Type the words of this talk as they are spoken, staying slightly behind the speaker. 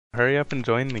Hurry up and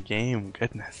join the game.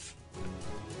 Goodness.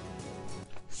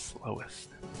 Slowest.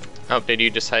 Oh, did you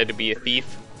decide to be a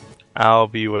thief? I'll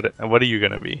be what are you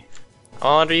gonna be?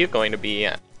 What are you going to be?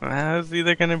 I was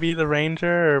either gonna be the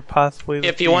ranger or possibly the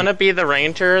If you thief. want to be the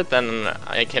ranger, then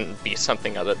I can be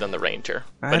something other than the ranger.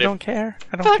 I don't care.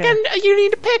 I don't Fucking, care. you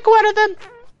need to pick one of them.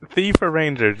 Thief or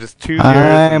ranger, just choose yours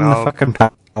and I'm the I'll... fucking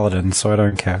paladin, so I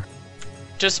don't care.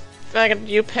 Just fucking,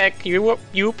 you pick.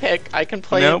 You pick. I can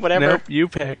play Nope, whatever. nope, you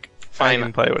pick. Fine. I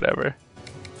can play whatever.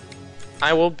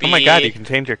 I will be. Oh my god, you can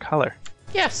change your color.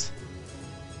 Yes.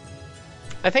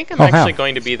 I think I'm Oh, actually how?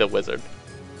 going to be the wizard.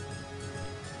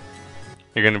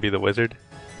 You're gonna be the wizard?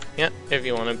 Yeah, if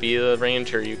you want to be the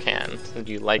ranger, you can. If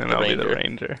you like And the I'll ranger. be the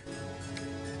ranger.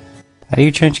 How do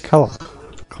you change color?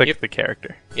 Click Yep. the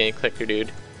character. Yeah, you click your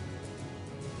dude.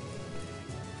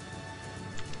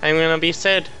 I'm gonna be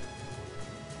Sid.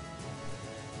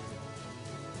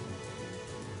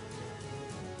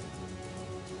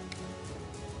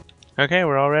 Okay,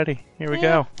 we're all ready. Here we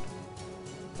Yeah. go.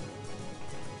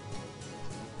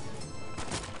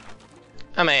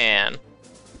 A man.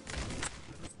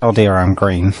 Oh dear, I'm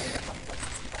green.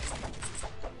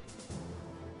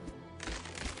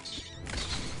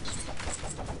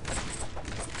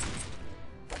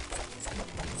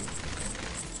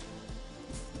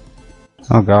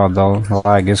 Oh god, the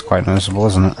lag is quite noticeable,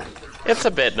 isn't it? It's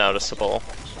a bit noticeable,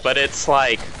 but it's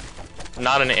like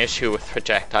not an issue with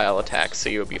projectile attacks, so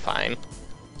you'll be fine.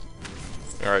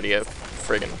 You're already a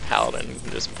friggin' paladin, you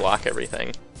can just block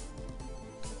everything.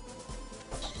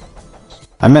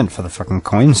 I meant for the fucking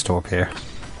coins to appear.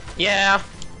 Yeah.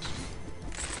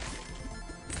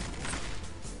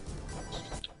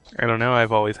 I don't know,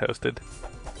 I've always hosted.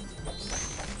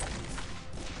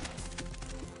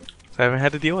 So I haven't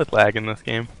had to deal with lag in this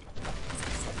game.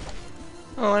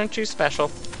 Well, aren't you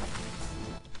special?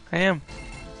 I am.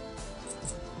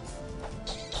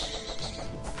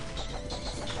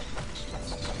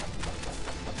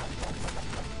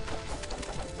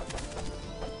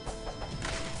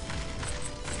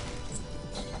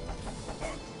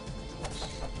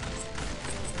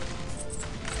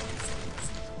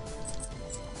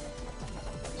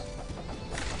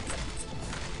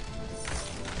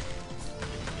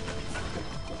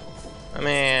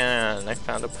 Man, I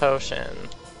found a potion.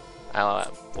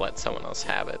 I'll let someone else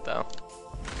have it, though.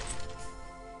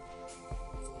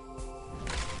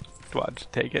 Dwod,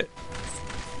 take it.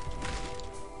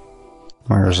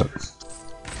 Where is it?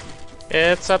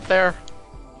 It's up there.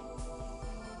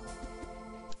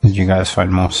 Did you guys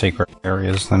find more secret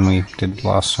areas than we did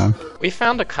last time? We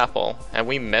found a couple, and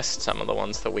we missed some of the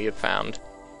ones that we had found.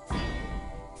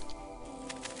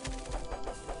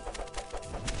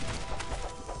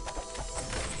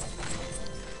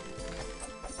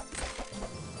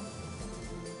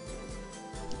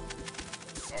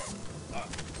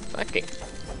 Okay.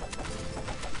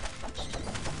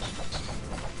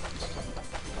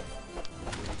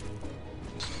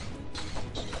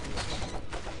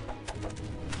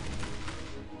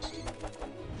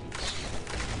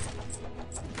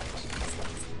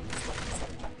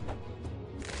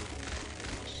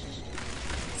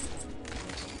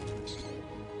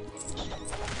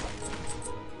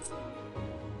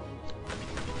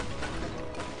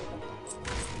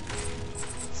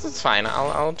 This is fine.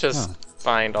 I'll just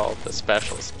find all the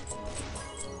specials.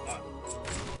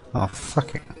 Oh,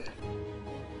 fuck it.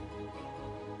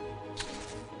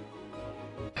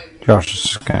 Josh is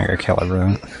just gonna go kill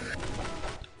everything.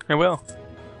 I will.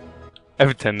 I have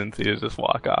a tendency to just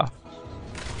walk off.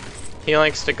 He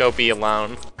likes to go be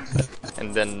alone,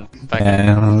 and then fucking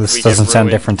Yeah, we this get doesn't sound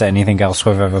ruined. different to anything else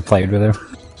we've ever played with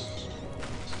him.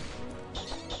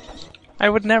 I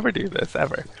would never do this,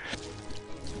 ever.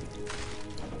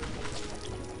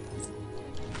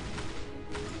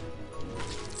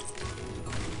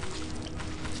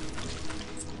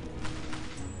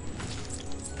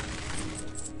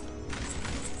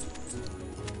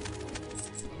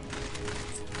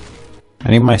 I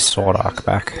need my sword arc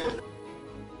back.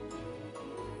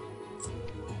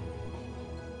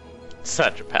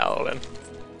 Such a paladin.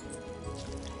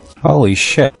 Holy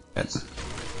shit.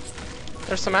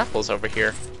 There's some apples over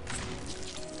here.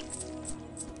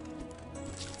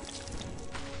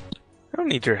 I don't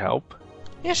need your help.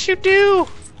 Yes, you do!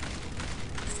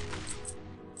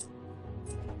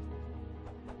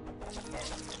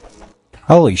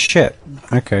 Holy shit.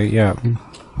 Okay, yeah.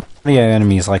 The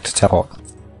enemies like to teleport.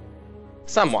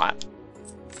 Somewhat.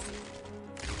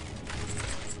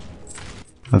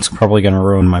 That's probably gonna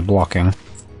ruin my blocking.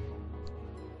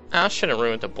 I shouldn't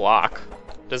ruin the block.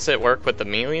 Does it work with the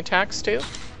melee attacks too?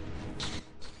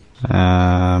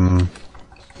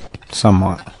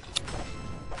 Somewhat.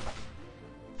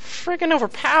 friggin'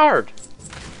 overpowered.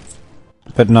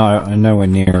 But no, nowhere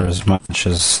near as much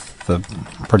as the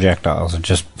projectiles. It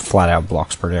just flat out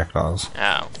blocks projectiles.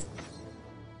 Oh.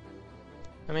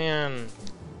 Man.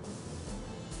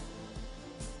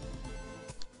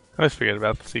 I always forget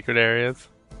about the secret areas.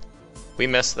 We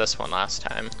missed this one last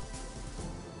time.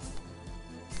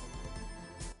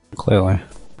 Clearly.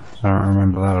 I don't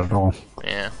remember that at all.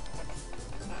 Yeah.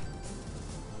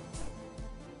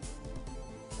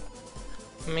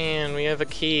 Man, we have a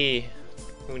key.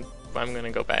 I'm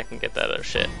gonna go back and get that other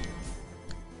shit.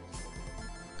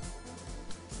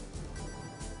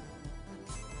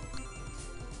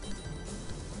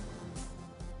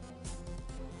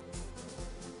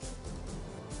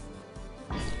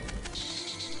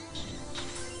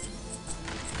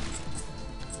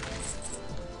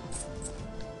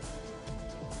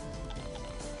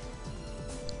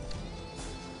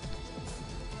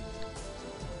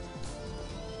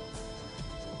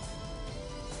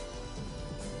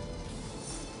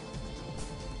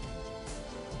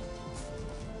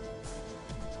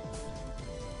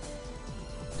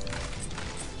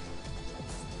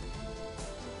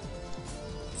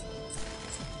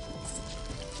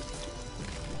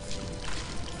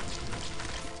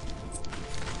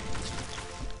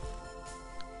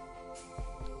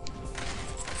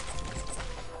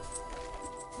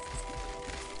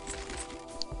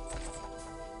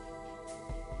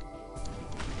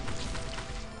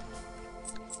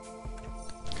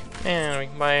 Man, we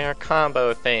can buy our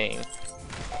combo thing.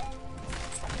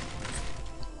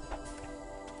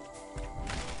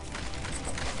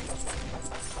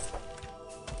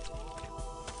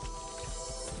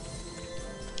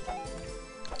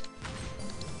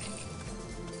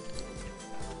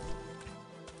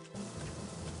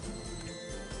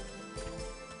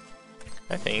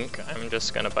 I think I'm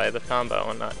just gonna buy the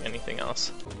combo and not anything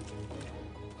else.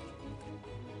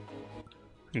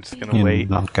 I'm just gonna You're wait.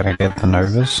 not gonna get the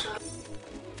Novas.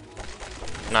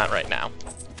 Not right now.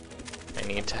 I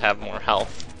need to have more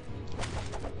health.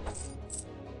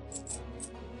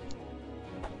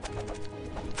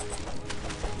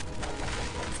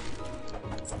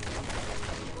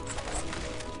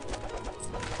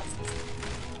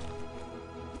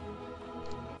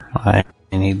 I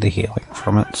need the healing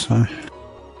from it, so...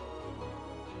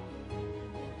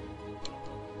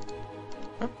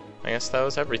 I guess that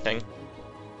was everything.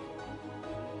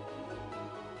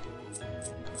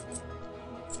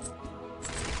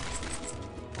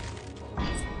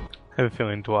 I have a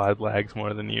feeling Dwod lags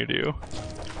more than you do.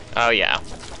 Oh yeah.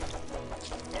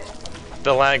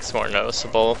 The lag's more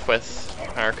noticeable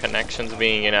with our connections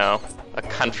being, you know, a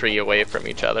country away from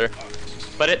each other.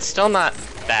 But it's still not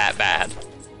that bad.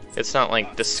 It's not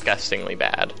like disgustingly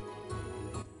bad.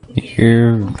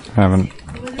 You haven't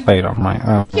played on my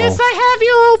own. Yes, I have,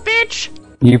 you little bitch!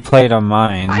 You played on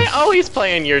mine. I always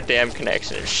play on your damn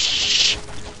connection. Shh!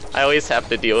 I always have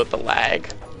to deal with the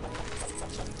lag.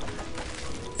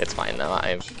 It's fine though,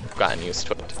 I've gotten used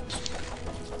to it.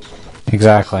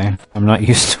 Exactly. I'm not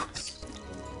used to it.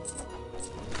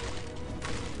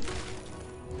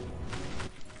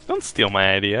 Don't steal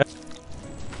my idea.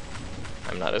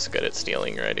 I'm not as good at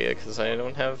stealing your idea because I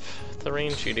don't have the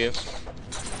range you do.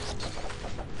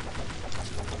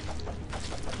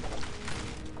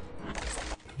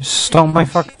 You stole my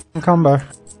fucking combo.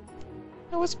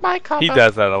 It was my combo. He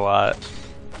does that a lot.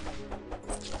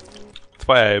 That's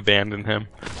why I abandoned him.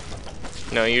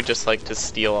 No, you just like to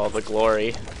steal all the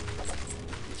glory.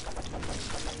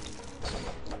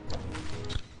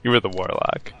 You were the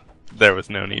warlock. There was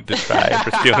no need to try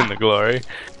for stealing the glory.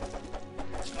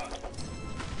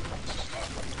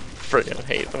 Friggin'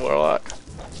 hate the warlock.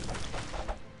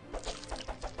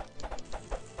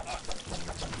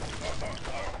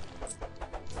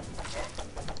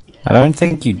 I don't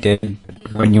think you did.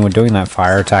 When you were doing that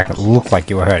fire attack, it looked like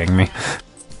you were hurting me.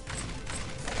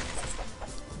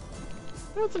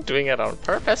 I wasn't doing it on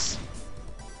purpose.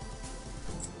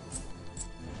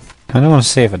 I don't want to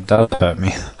see if it does hurt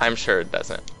me. I'm sure it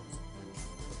doesn't.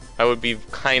 I would be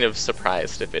kind of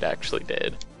surprised if it actually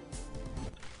did.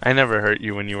 I never hurt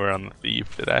you when you were on the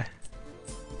thief, did I?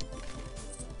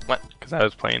 What? Because I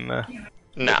was playing the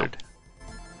No. wizard.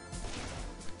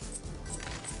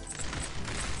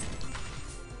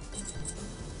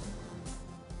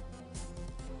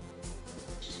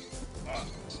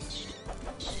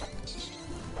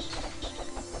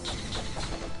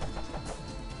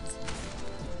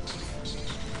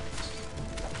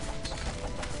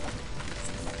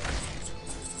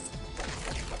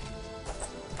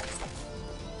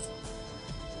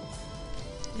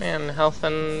 Man, health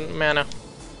and mana.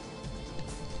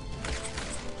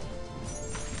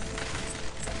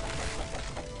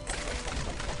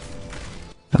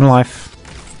 And life.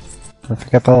 Don't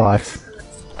forget the life.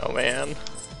 Oh man.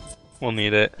 We'll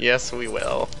need it. Yes, we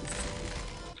will.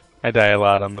 I die a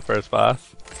lot on the first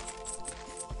boss.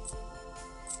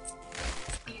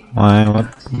 Why?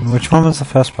 Which one was the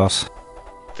first boss?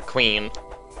 The queen.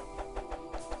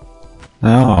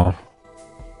 Oh.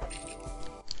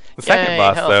 The second Yay,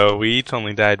 boss, hell. though, we each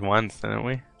only died once, didn't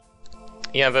we?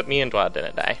 Yeah, but me and Dwod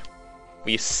didn't die.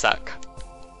 We suck.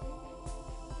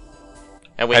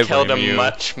 And we I killed him blame you.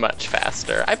 much, much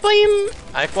faster.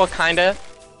 Well, kinda.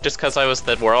 Just because I was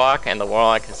the warlock, and the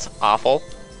warlock is awful.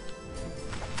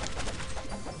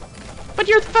 But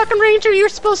you're the fucking ranger, you're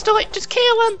supposed to, like, just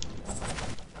kill him!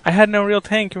 I had no real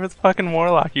tank. It was fucking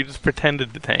warlock. You just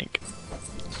pretended to tank.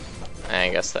 I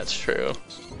guess that's true.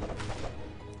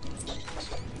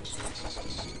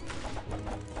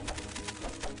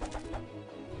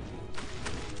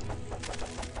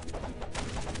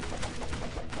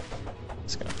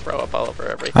 Just gonna throw up all over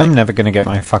everything. I'm never gonna get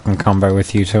my fucking combo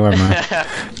with you two, am I?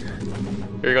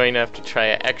 You're going to have to try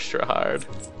it extra hard.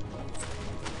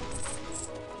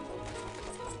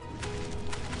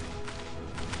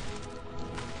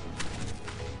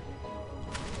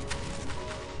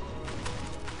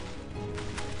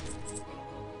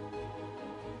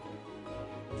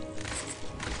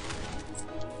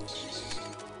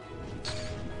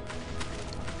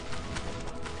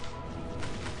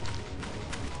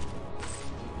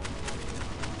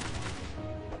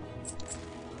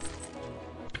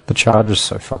 The charge is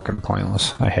so fucking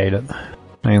pointless. I hate it.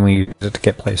 I only use it to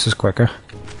get places quicker.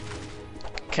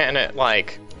 Can it,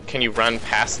 like, can you run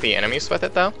past the enemies with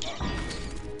it, though?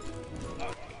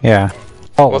 Yeah.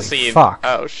 Holy We'll see. fuck.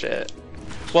 Oh, shit.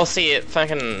 Well, see, it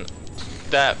fucking...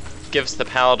 That gives the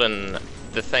paladin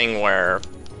the thing where...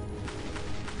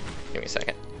 Give me a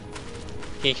second.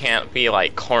 He can't be,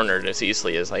 like, cornered as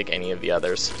easily as, like, any of the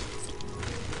others.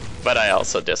 But I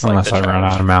also dislike Unless the I run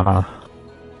charge. out of mana.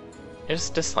 I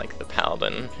just dislike the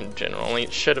paladin in general.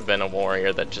 It should have been a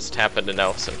warrior that just happened to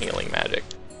know some healing magic.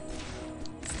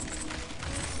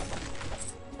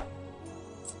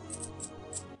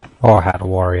 Or I had a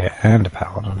warrior and a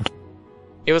paladin.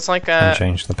 It was like And a...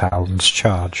 change the paladin's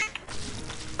charge.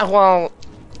 Well...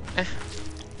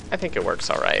 I think it works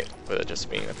alright with it just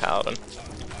being the paladin.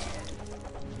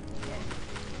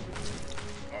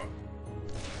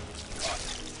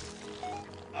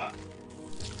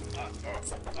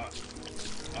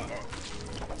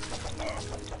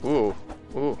 Ooh,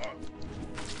 ooh.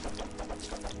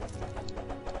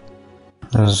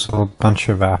 There's a bunch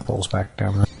of apples back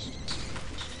down there.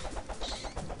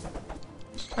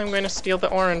 I'm going to steal the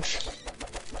orange.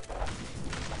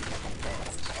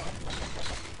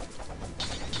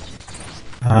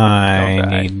 I Don't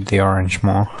die. need the orange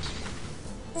more.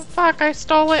 Oh, fuck, I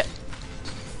stole it.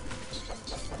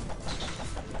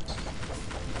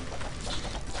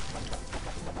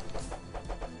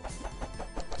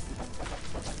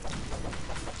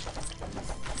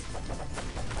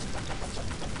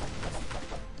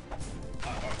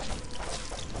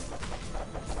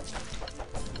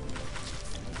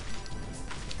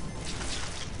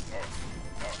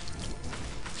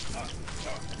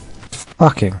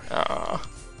 Fucking. Aw.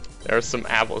 There are some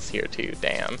apples here too,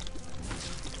 damn.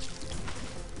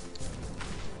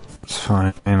 It's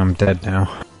fine, and I'm dead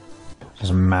now.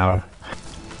 Doesn't matter.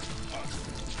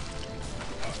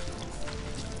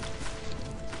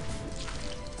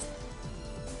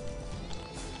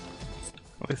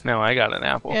 At least now I got an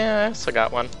apple. Yeah, I also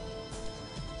got one.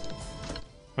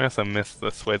 We also missed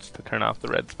the switch to turn off the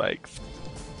red spikes.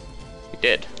 You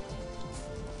did.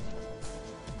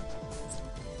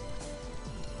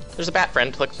 There's a bat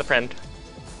friend, look at the friend.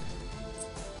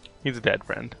 He's a dead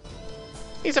friend.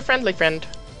 He's a friendly friend.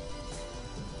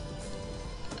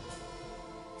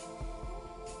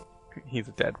 He's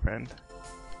a dead friend.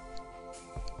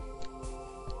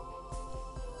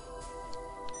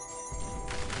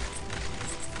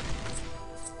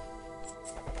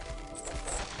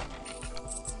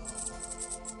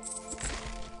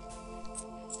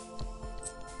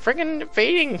 Friggin'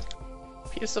 fading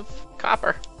piece of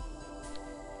copper.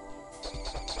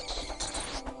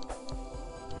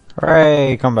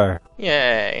 Hooray, combo.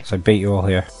 Yay. So I beat you all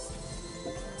here.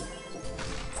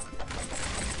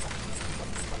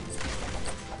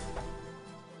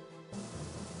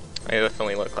 I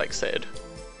definitely look like Sid.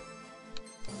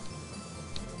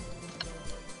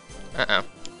 Uh-oh.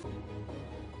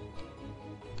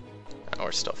 Oh,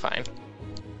 we're still fine.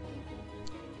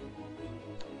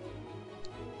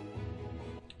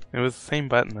 It was the same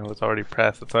button that was already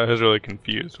pressed, so I was really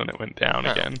confused when it went down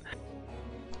Oh. again.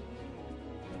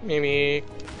 Maybe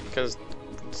because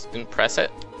didn't press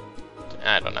it?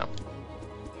 I don't know.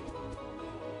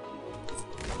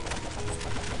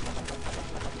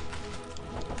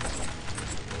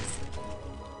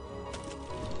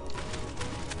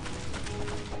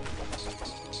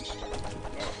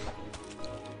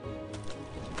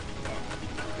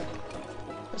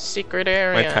 Secret My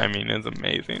area. timing is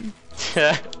amazing.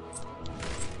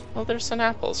 Well, there's some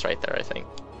apples right there, I think.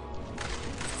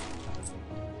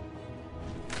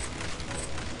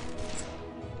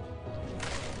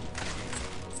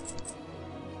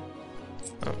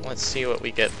 Let's see what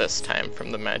we get this time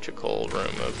from the magical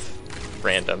room of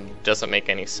random doesn't make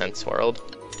any sense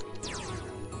world.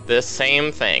 The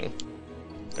same thing.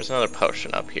 There's another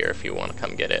potion up here if you want to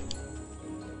come get it.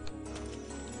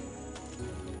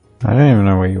 I don't even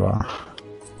know where you are.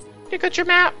 You got your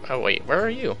map! Oh wait, where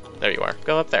are you? There you are.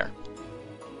 Go up there.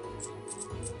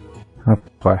 Up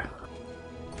where?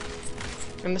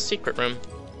 In the secret room.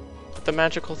 The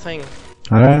magical thing.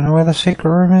 I don't know where the secret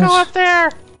room is. Go up there!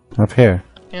 Up here.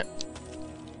 Yep.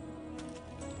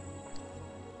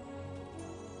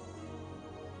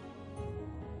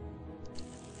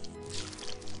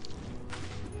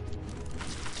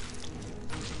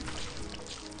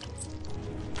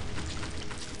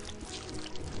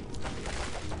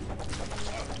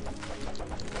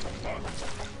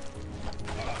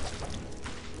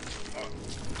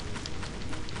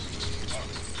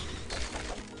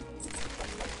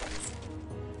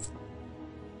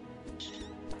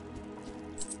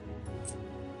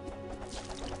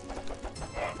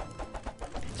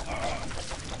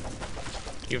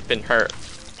 You've been hurt.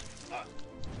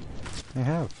 I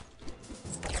have.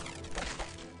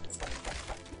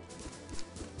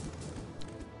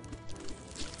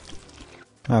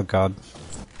 Oh god.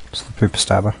 It's the pooper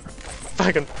stabber.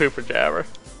 Fucking pooper jabber.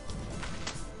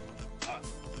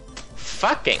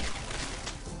 Fucking.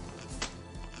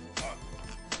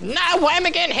 No, why am I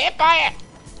getting hit by it?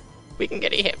 We can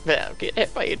get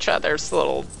hit by each other's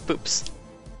little poops.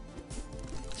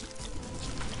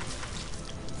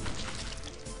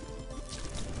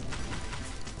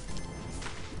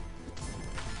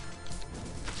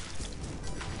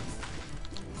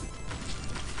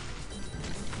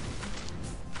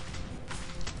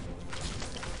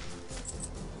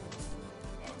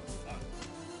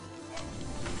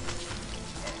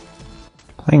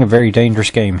 Playing a very dangerous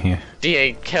game here.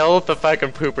 DA, kill the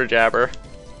fucking pooper jabber.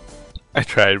 I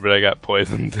tried, but I got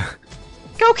poisoned.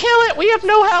 Go kill it! We have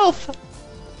no health!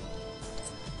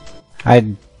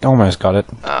 I almost got it.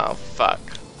 Oh, fuck.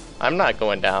 I'm not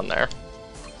going down there.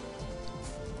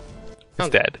 It's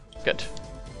dead. Good.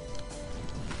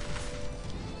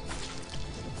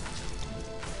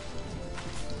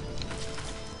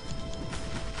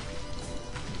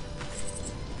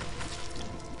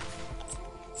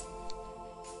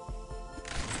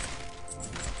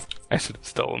 I should have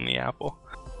stolen the apple.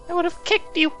 I would have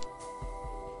kicked you.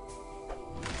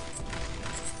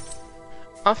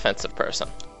 Offensive person.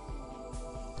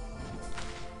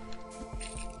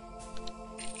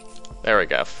 There we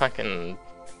go. Fucking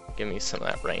give me some of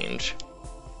that range.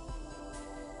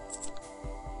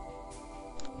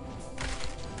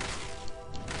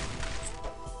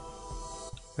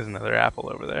 There's another apple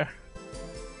over there.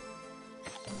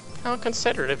 How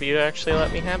considerate of you to actually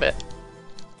let me have it.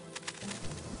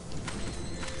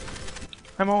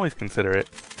 I'm always considerate.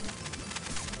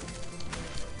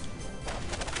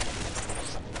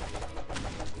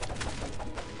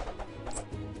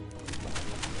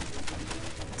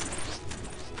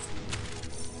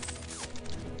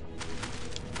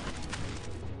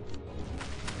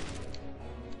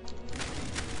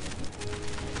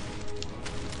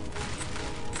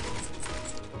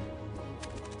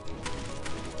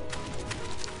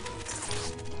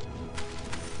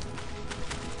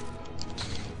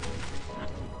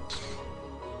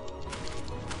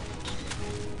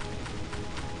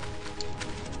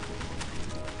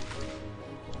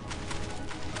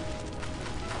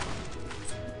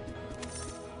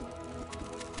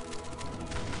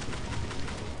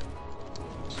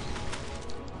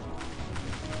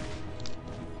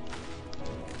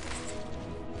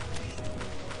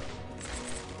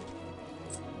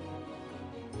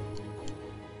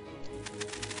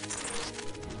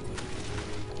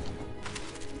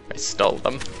 I stole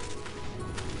them.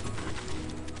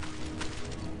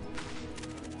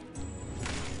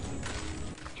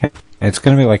 It's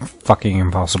gonna be like fucking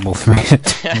impossible for me to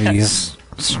do these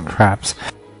traps.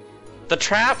 The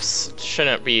traps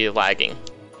shouldn't be lagging.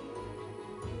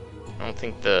 I don't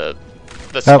think the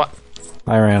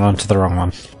I ran onto the wrong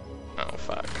one. Oh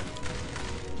fuck.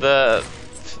 The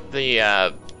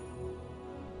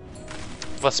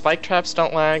spike traps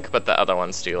don't lag, but the other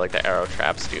ones do, like the arrow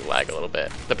traps do lag a little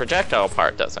bit. The projectile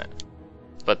part doesn't,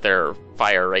 but their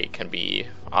fire rate can be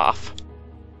off.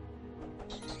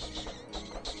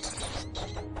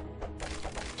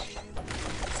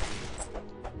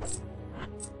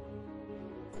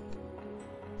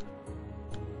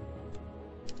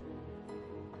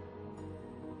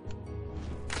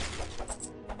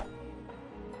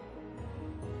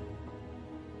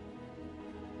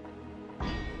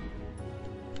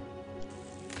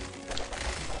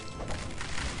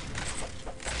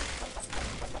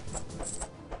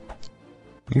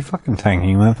 you fucking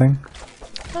tanking that thing?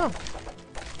 Oh.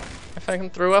 I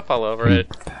fucking threw up all over it.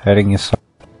 Petting yourself.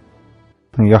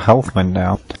 Your health went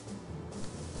down.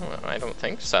 Well, I don't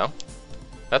think so.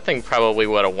 That thing probably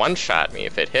would have one-shot me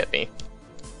if it hit me.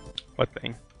 What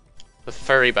thing? The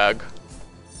furry bug.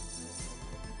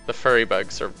 The furry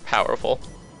bugs are powerful.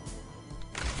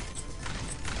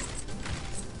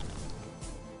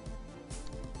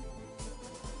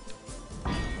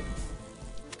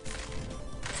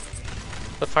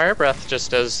 The fire breath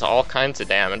just does all kinds of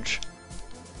damage.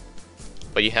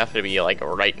 But you have to be like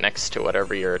right next to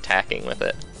whatever you're attacking with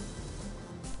it.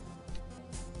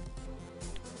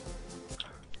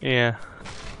 Yeah.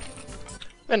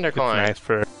 Vendor It's coin. nice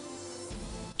for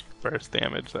burst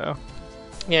damage, though.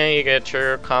 Yeah, you get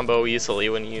your combo easily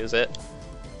when you use it.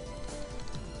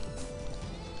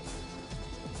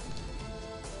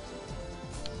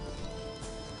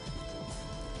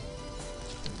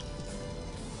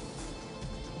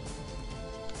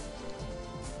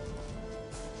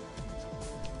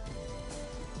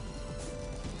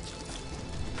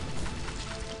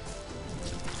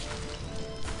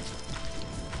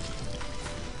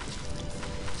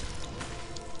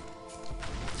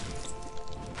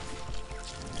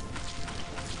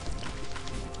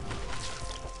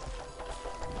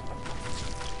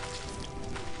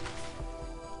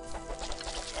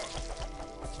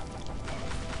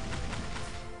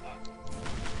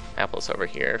 Apples over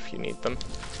here if you need them.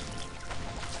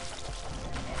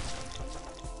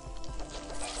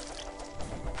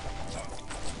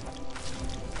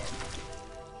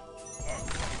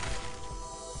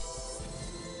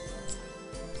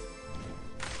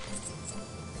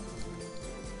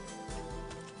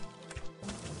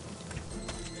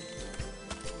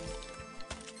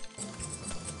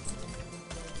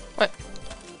 What?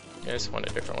 You just went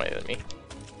a different way than me.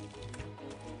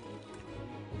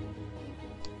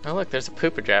 Oh look, there's a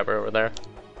pooper jabber over there.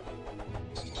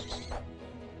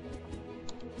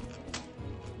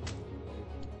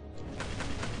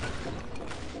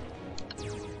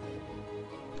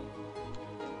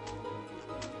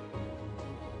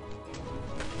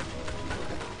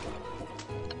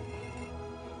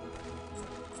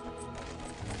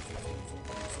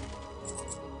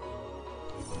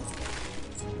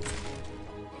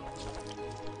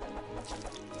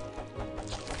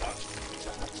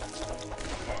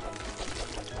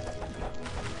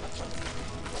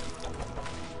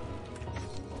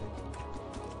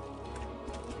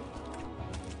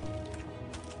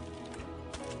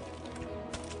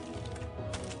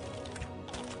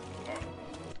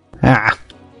 Ah!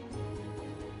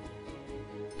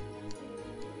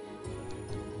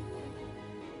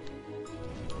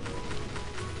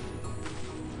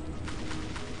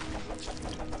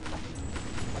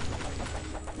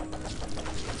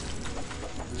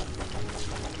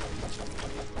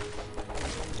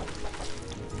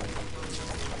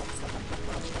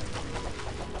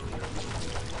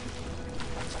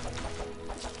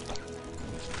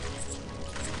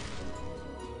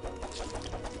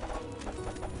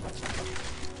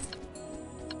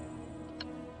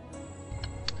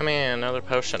 Come in, another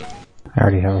potion. I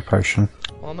already have a potion.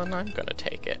 Well then I'm gonna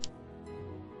take it.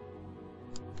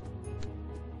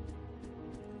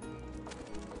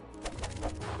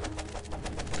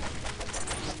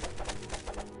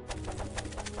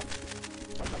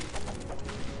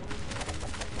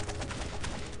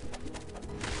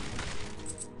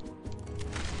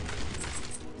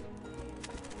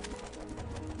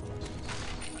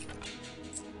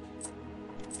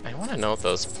 I wanna know what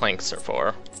those planks are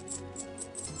for.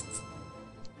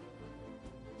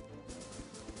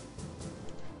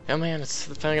 Oh man, it's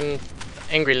the fucking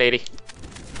angry lady.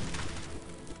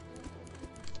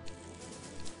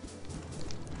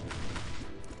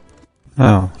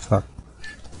 Oh, fuck.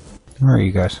 Where are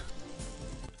you guys?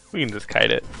 We can just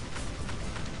kite it.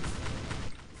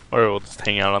 Or we'll just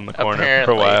hang out on the corner for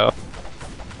Apparently. a while.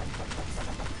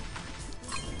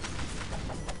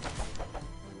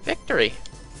 Victory!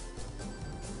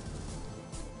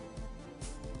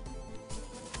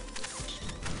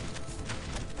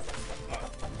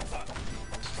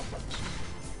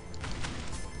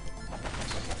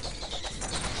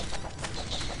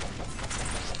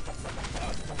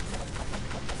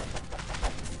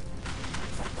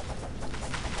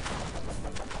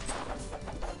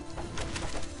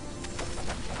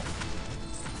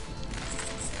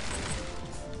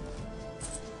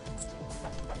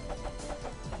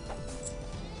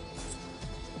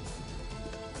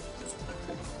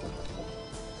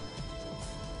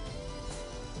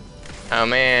 Oh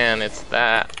man, it's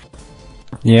that.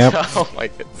 Yep. Oh my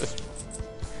goodness.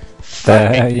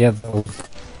 Yeah.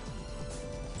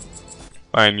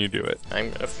 Fine, you do it. I'm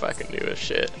gonna fucking do this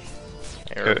shit.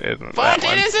 It isn't But that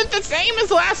one. it isn't the same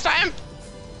as last time!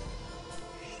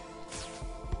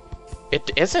 It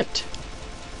isn't.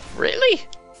 Really?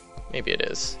 Maybe it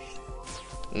is.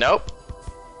 Nope.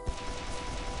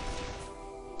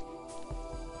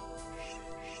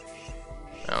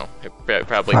 Oh, it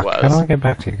probably Fuck, was. how do I get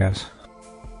back to you guys?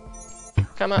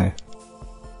 Come on. Hey.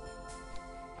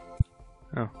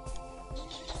 Oh.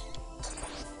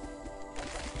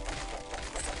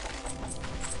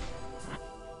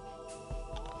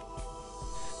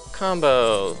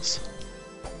 Combos.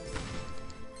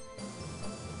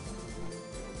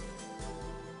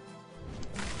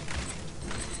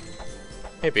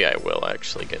 Maybe I will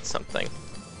actually get something.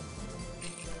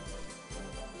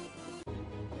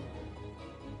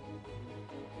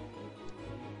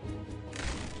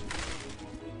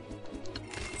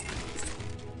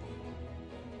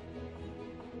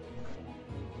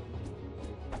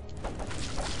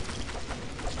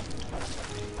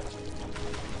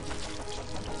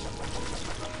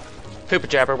 Poopa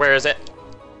Jabber, where is it?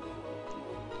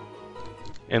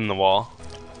 In the wall.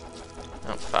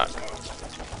 Oh, fuck.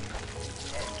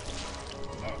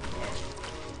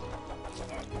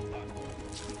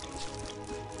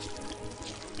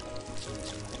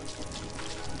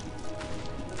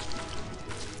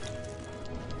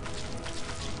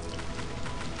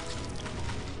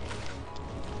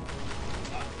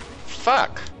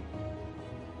 Fuck!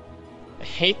 I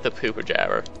hate the Poopa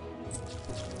Jabber.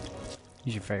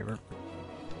 He's your favorite.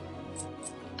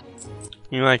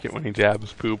 You like it when he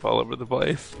jabs poop all over the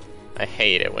place. I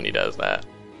hate it when he does that.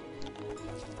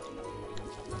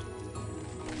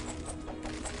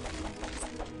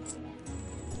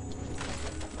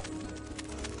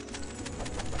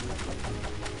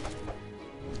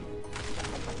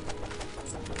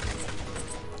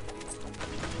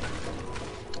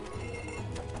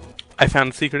 I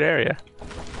found a secret area.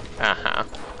 Uh-huh.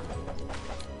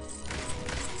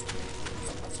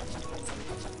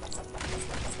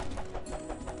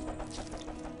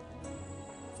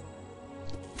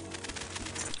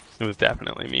 It was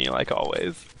definitely me, like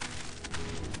always.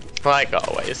 Like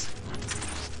always.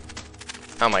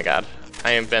 Oh my god.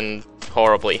 I have been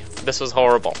horribly. This was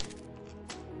horrible.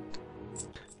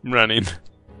 I'm running.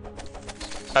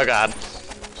 Oh god.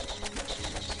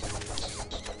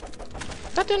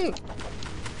 That didn't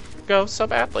go so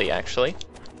badly, actually.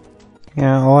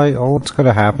 Yeah, all that's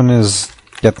gonna happen is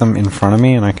get them in front of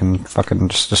me and I can fucking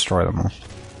just destroy them all.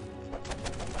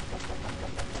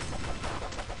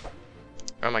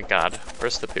 Oh my god.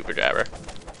 Where's the Poopa Jabber?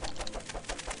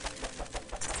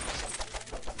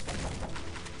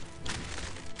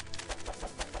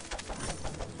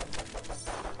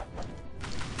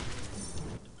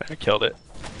 I killed it.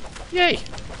 Yay!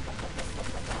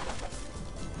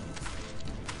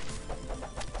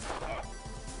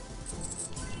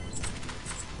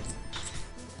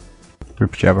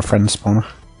 Group, do you have a friend spawner?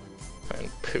 And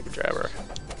Poopa Jabber.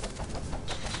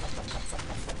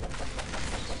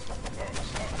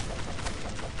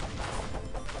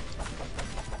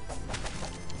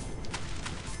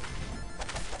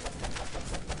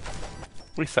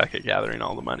 We suck at gathering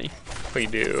all the money. We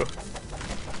do.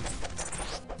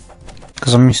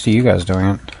 Because I'm used to you guys doing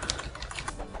it.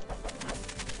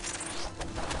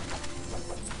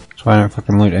 So I don't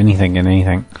fucking loot anything in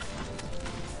anything.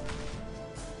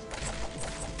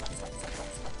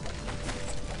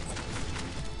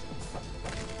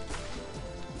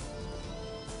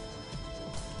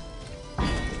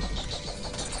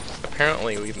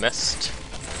 Apparently we missed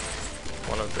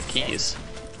one of the keys.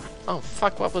 Oh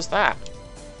fuck, what was that?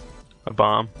 A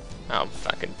bomb. Oh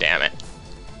fucking damn it.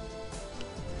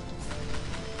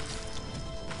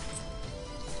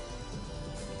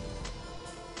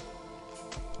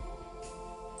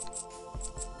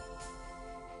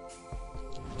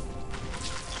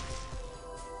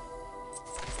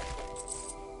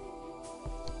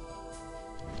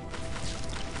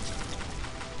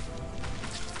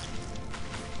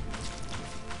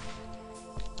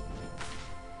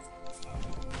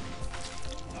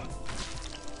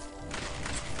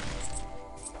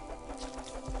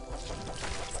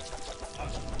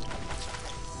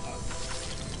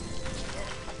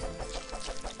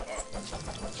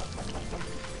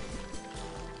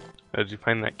 Did you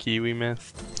find that key we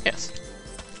missed? Yes.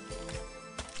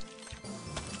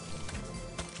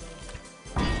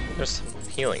 There's some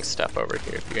healing stuff over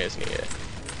here if you guys need it.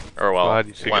 Or well, Glad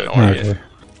you should one get or it. Okay.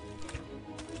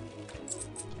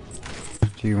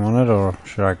 Do you want it or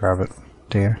should I grab it,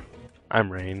 dear?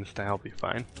 I'm ranged, I'll be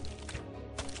fine.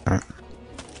 Alright.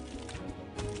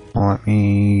 Well, let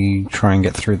me try and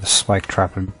get through the spike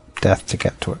trap of death to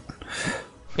get to it.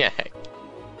 Yeah, hey.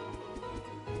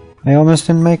 I almost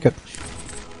didn't make it.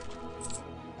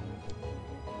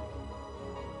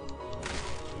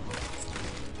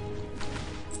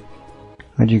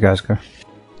 Where'd you guys go?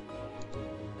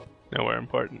 Nowhere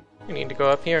important. We need to go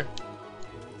up here.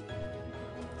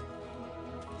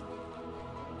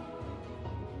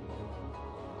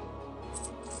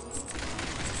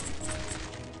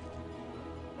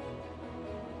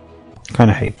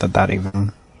 Kinda hate that that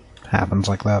even happens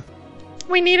like that.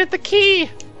 We needed the key!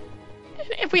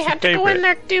 If we had to go in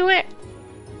there, do it!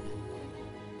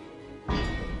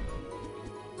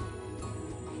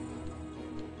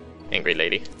 Angry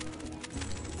lady.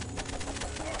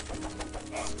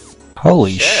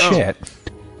 Holy Shit. shit.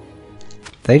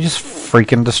 They just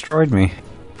freaking destroyed me.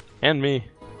 And me.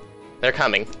 They're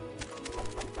coming.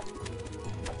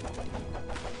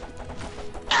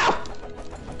 Ow!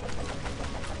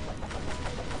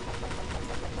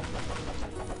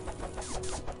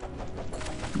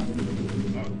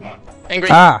 Angry.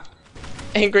 Ah!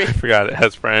 Angry. I forgot it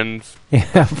has friends. Yeah.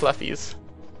 Fluffies.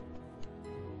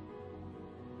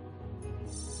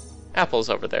 Apples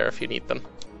over there if you need them.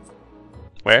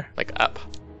 Where? Like up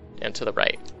and to the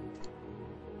right.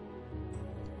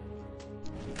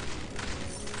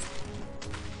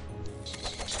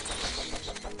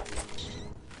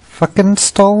 Fucking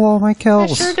stole all my I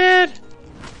kills. sure did.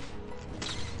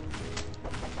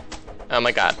 Oh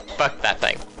my god. Fuck that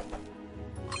thing.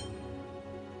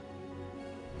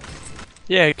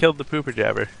 Yeah, I killed the pooper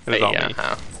jabber. It was all yeah, me.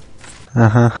 huh.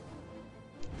 Uh-huh.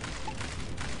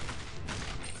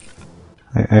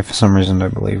 I for some reason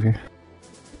don't believe you.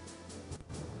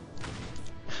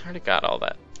 I already got all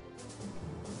that.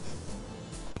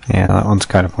 Yeah, that one's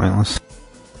kind of pointless.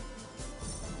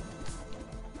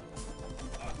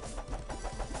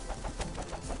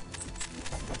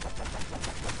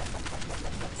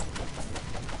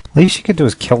 Least you could do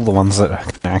is kill the ones that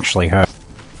can actually hurt.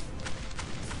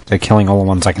 They're killing all the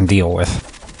ones I can deal with.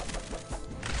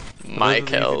 My Those are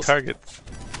the easy kills. targets.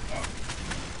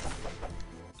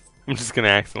 I'm just gonna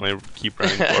accidentally keep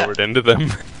running forward into them.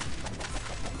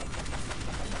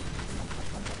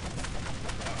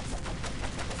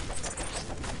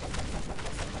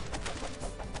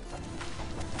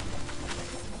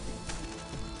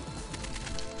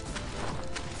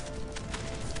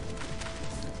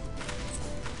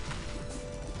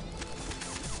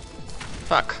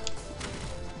 Fuck.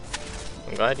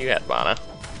 I'm glad you had mana.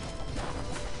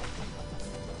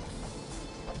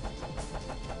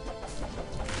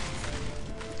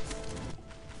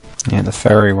 Yeah, the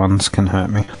fairy ones can hurt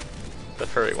me. The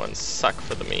furry ones suck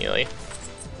for the melee.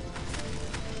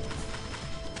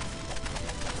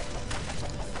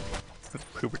 That's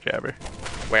pooper jabber.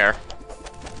 Where?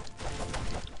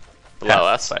 Below Half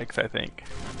us? spikes, I think.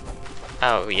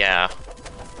 Oh, yeah.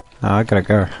 Oh, I gotta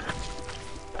go.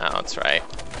 Oh, that's right.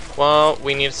 Well,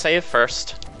 we need to save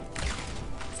first.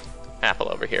 Apple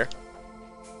over here.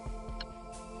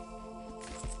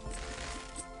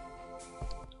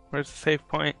 Where's the save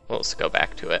point? We'll just go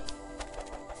back to it.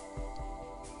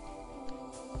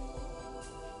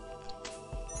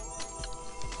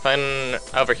 Fun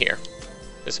over here.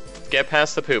 Just get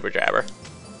past the pooper jabber.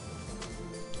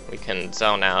 We can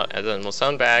zone out, and then we'll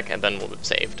zone back, and then we'll be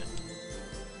saved.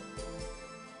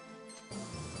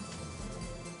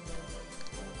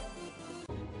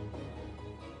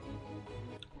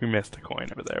 We missed a coin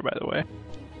over there, by the way.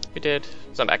 We did.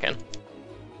 Zone back in.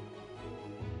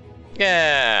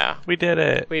 Yeah! We did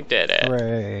it! We did it.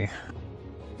 Hooray.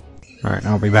 Alright,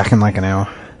 I'll be back in like an hour.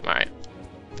 Alright.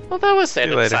 Well, that was you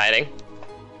later. exciting.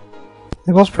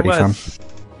 It was pretty It fun. was.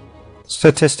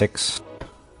 Statistics.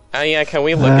 Oh yeah, can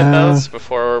we look at those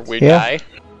before we yeah.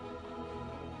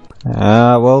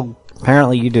 die? Well,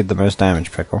 apparently you did the most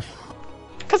damage, Pickle.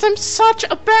 Cause I'm such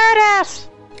a badass!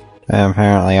 And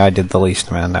apparently I did the least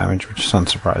amount of damage, which is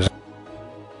unsurprising.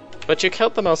 But you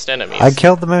killed the most enemies. I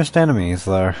killed the most enemies,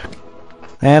 though.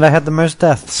 And I had the most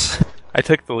deaths. I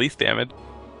took the least damage.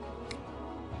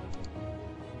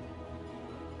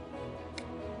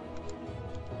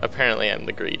 Apparently I'm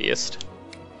the greediest.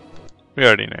 We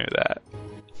already knew that.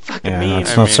 Fucking Yeah, mean.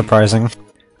 that's I not mean- surprising.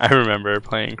 I remember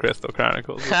playing Crystal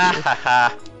Chronicles with Ha you. ha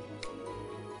ha.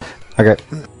 Okay.